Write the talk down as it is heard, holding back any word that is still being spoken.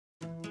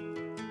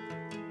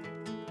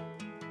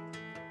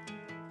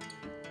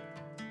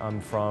I'm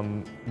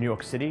from New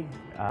York City,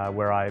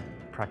 where I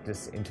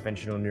practice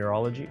interventional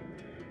neurology,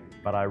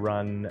 but I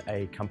run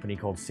a company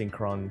called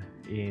Synchron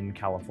in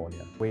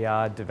California. We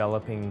are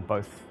developing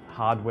both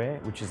hardware,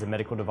 which is a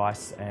medical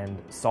device, and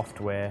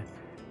software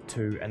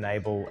to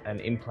enable an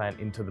implant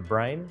into the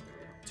brain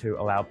to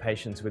allow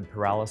patients with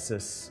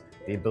paralysis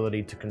the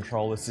ability to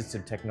control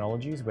assistive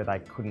technologies where they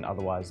couldn't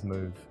otherwise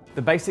move.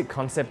 The basic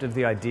concept of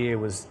the idea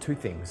was two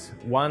things.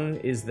 One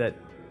is that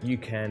you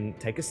can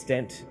take a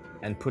stent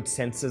and put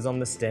sensors on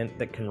the stent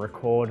that can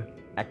record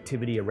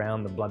activity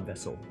around the blood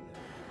vessel.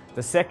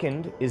 The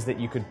second is that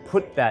you could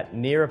put that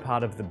near a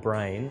part of the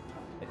brain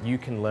that you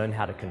can learn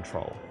how to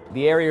control.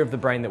 The area of the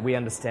brain that we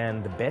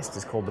understand the best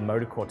is called the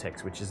motor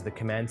cortex, which is the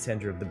command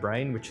center of the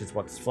brain, which is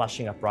what's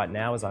flashing up right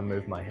now as I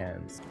move my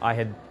hands. I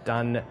had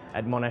done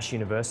at Monash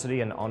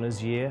University an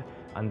honours year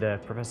under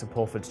Professor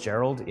Paul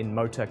Fitzgerald in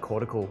motor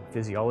cortical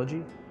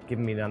physiology,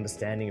 giving me an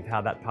understanding of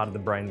how that part of the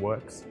brain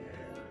works.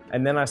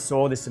 And then I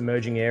saw this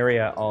emerging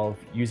area of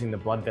using the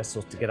blood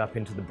vessels to get up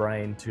into the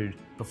brain to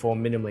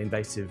perform minimally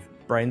invasive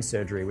brain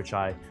surgery, which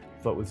I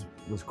thought was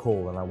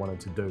cool and I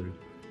wanted to do.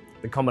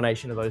 The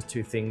combination of those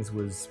two things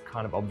was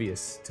kind of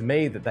obvious to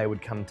me that they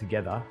would come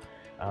together.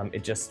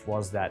 It just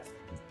was that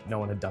no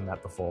one had done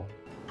that before.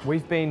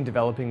 We've been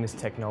developing this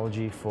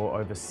technology for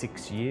over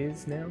 6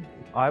 years now.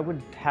 I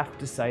would have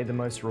to say the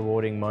most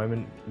rewarding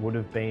moment would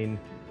have been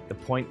the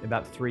point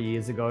about 3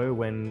 years ago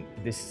when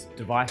this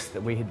device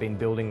that we had been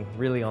building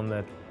really on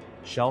the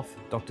shelf,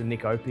 Dr.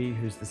 Nick Opie,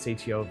 who's the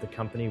CTO of the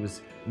company,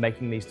 was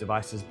making these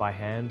devices by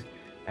hand,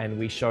 and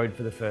we showed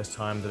for the first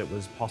time that it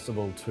was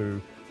possible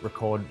to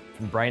record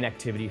from brain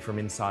activity from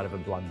inside of a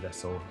blood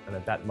vessel. And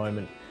at that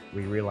moment,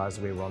 we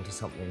realized we were onto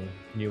something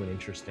new and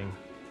interesting.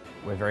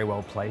 We're very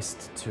well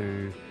placed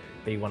to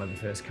be one of the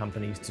first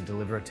companies to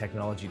deliver a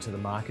technology to the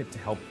market to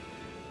help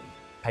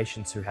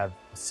patients who have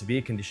a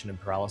severe condition of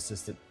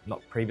paralysis that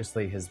not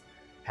previously has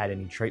had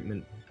any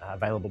treatment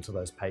available to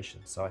those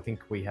patients. So I think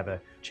we have a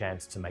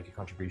chance to make a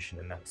contribution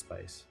in that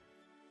space.